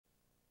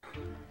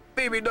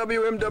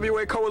BWA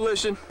MWA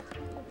Coalition.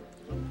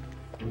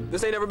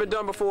 This ain't never been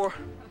done before,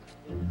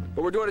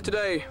 but we're doing it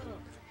today.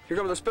 Here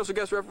comes our special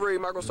guest referee,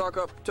 Michael Stark,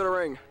 up to the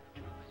ring.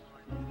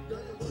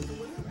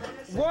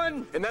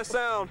 One. And that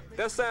sound,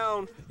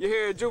 you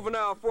hear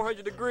Juvenile,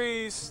 400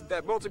 Degrees,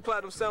 that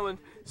multi-platinum selling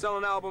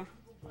album.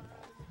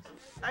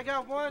 I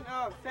got one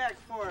fact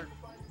for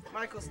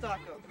Michael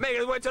Stocko. Making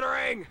his way to the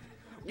ring.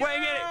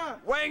 Yeah.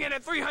 Weighing in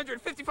at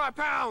 355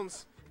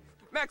 pounds.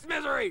 Maxx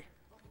Mizery.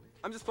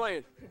 I'm just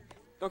playing.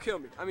 Don't kill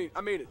me. I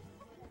mean it.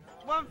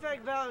 One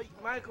fact about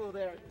Michael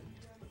there.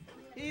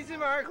 He's in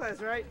my art class,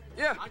 right?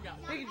 Yeah.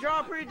 He can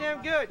draw pretty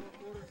damn good.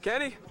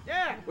 Can he?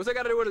 Yeah. What's that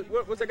got to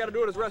do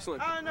with his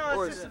wrestling? I don't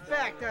know. It's just a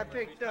fact I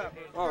picked up.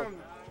 Oh.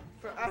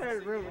 I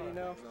heard a rumor, you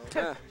know.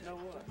 Yeah.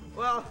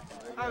 Well,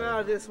 I'm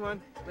out of this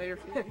one. Later.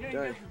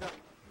 Dang.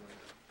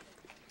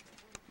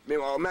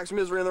 Meanwhile, Maxx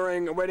Mizery in the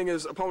ring, awaiting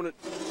his opponent.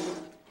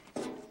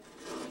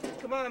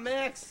 Come on,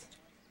 Max.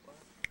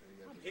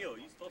 I'm heel.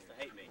 You're supposed to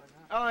hate me.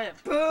 Oh yeah.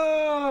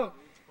 Boom!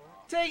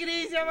 Take it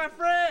easy on my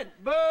friend.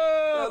 Boom!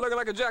 Yeah, looking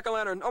like a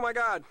jack-o'-lantern. Oh my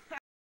God.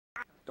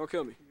 Don't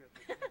kill me.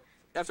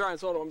 After I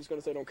insult him, I'm just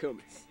gonna say, don't kill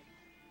me.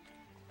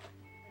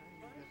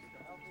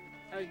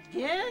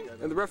 Again?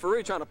 And the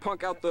referee trying to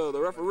punk out the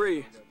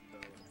referee.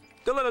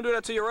 Don't let him do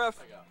that to your ref.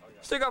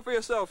 Stick up for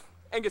yourself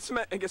and get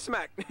smacked.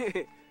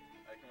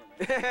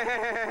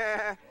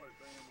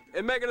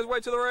 And making his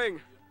way to the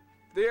ring,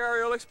 the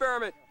aerial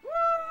experiment.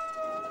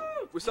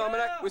 Woo! We saw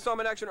him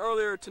in action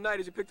earlier tonight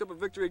as he picked up a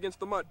victory against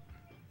the Mutt.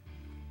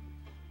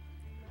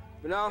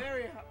 But now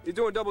he's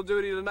doing double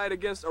duty tonight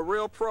against a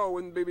real pro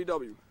in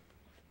BBW.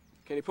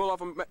 Can he pull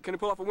off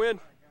a win?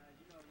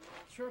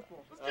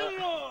 Triple.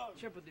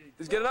 Triple duty.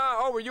 He's getting on.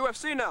 Oh, we're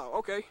UFC now.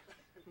 Okay.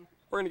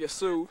 We're gonna get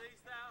sued.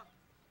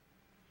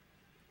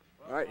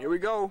 All right, here we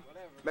go.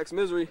 Maxx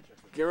Mizery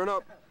gearing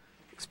up.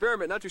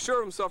 Experiment, not too sure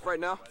of himself right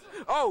now.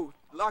 Oh,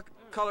 lock,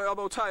 collar,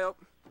 elbow, tie up.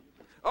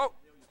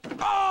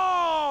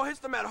 Oh, hits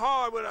the mat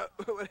hard with a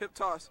hip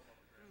toss.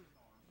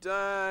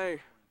 Dang.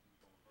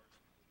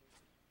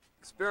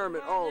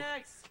 Experiment. Oh,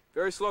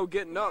 very slow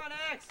getting up.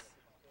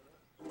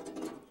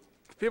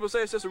 People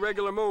say it's just a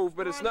regular move,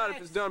 but it's not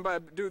if it's done by a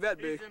dude that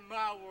big. He's in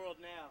my world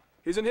now.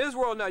 He's in his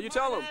world now. You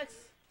tell him.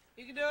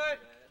 You can do it.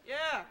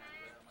 Yeah.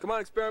 Come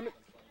on, Experiment.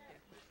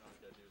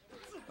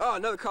 Oh,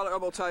 another collar,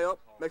 elbow, tie up.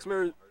 Maxx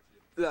Mizery.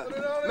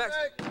 Max.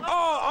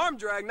 Oh, arm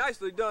drag.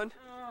 Nicely done.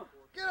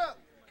 Get up.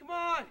 Come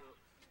on.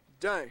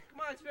 Dang.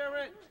 Come on,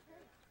 Experiment.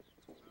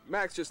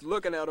 Max just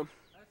looking at him.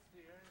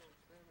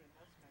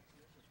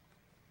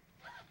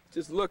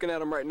 Just looking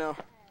at him right now.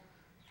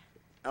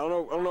 I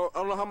don't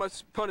know how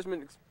much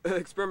punishment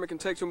Experiment can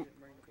take him.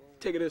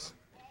 Take it this.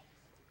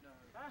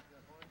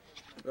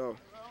 Oh.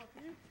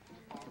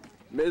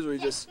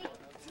 Mizery just.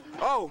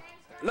 Oh,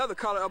 another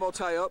collar elbow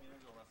tie up.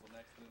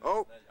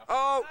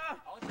 Oh,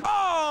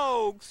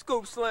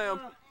 scoop slam.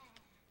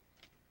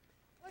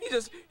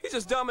 He's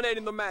just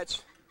dominating the match.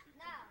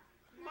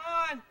 Come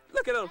on.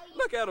 Look at him.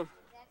 Look at him.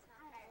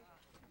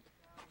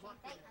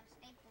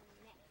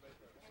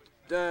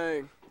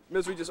 Dang.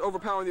 Mizery just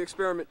overpowering the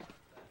Experiment.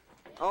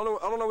 I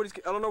don't know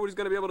what he's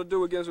gonna be able to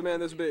do against a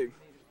man this big.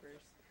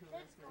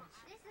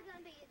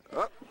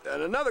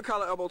 And another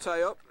collar elbow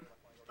tie up.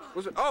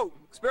 Oh,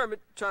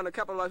 Experiment trying to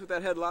capitalize with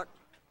that headlock.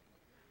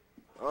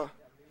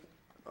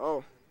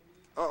 Oh,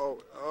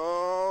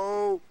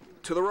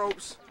 to the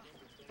ropes.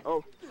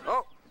 Oh,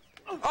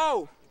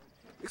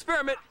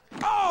 Experiment.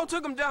 Oh,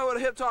 took him down with a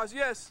hip toss,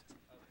 yes.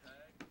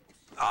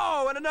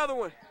 Oh, and another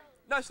one.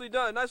 Nicely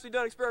done,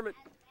 Experiment.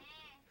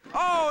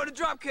 Oh, and a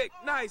drop kick,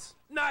 nice.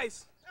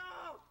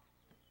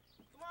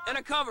 And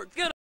a cover,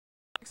 get him.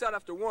 Kicks out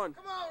after one.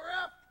 Come on,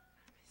 ref.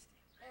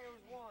 Get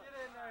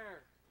in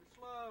there. You're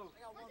slow.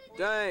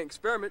 Dang,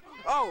 Experiment.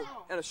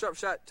 Oh, and a sharp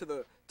shot to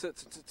the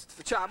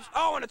chops.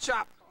 Oh, and a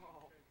chop.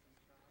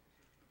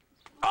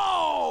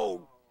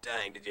 Oh,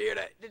 dang, did you hear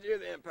that? Did you hear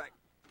the impact?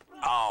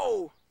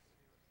 Oh!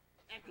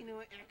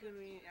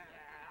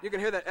 You can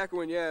hear that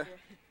echoing, yeah.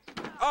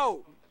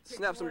 Oh!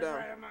 Snaps him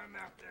down.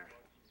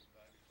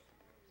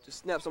 Just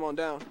snaps him on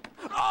down.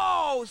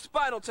 Oh!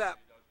 Spinal tap.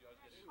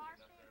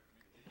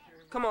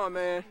 Come on,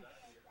 man.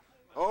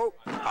 Oh!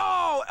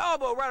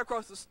 Elbow right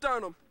across the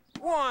sternum.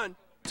 1,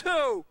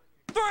 2,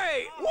 3.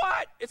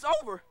 What? It's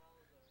over.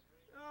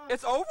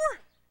 It's over?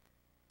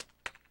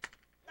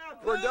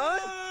 We're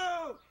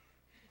done?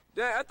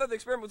 Dang, I thought the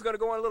Experiment was going to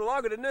go on a little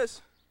longer than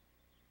this.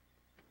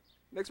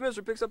 Maxx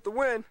Mizery picks up the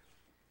win,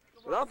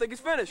 but I don't think he's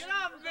finished.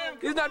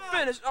 He's not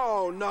finished.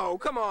 Oh, no,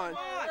 come on.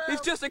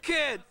 He's just a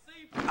kid.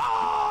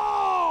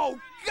 Oh,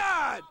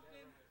 God.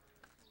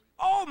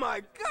 Oh,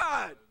 my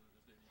God.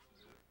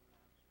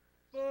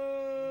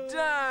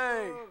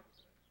 Dang.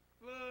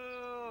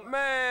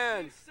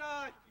 Man. You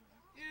suck.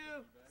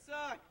 You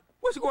suck.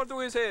 What's going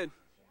through his head?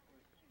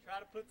 Try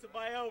to put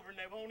somebody over and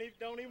they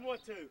don't even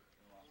want to.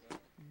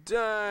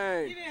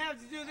 Dang. You didn't have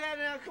to do that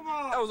now. Come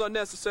on. That was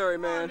unnecessary,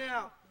 man. Come on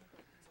now.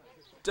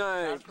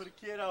 Dang. Try to put a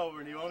kid over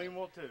and he won't even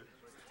want to.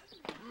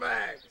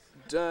 Max.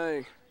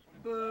 Dang.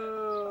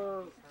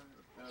 Boo.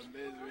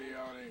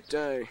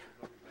 Dang.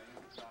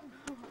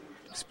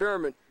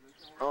 Experiment.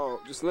 Oh,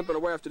 just limping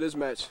away after this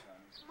match.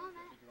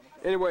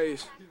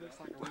 Anyways,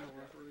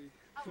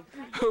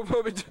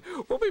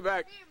 we'll be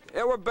back.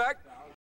 And we're back.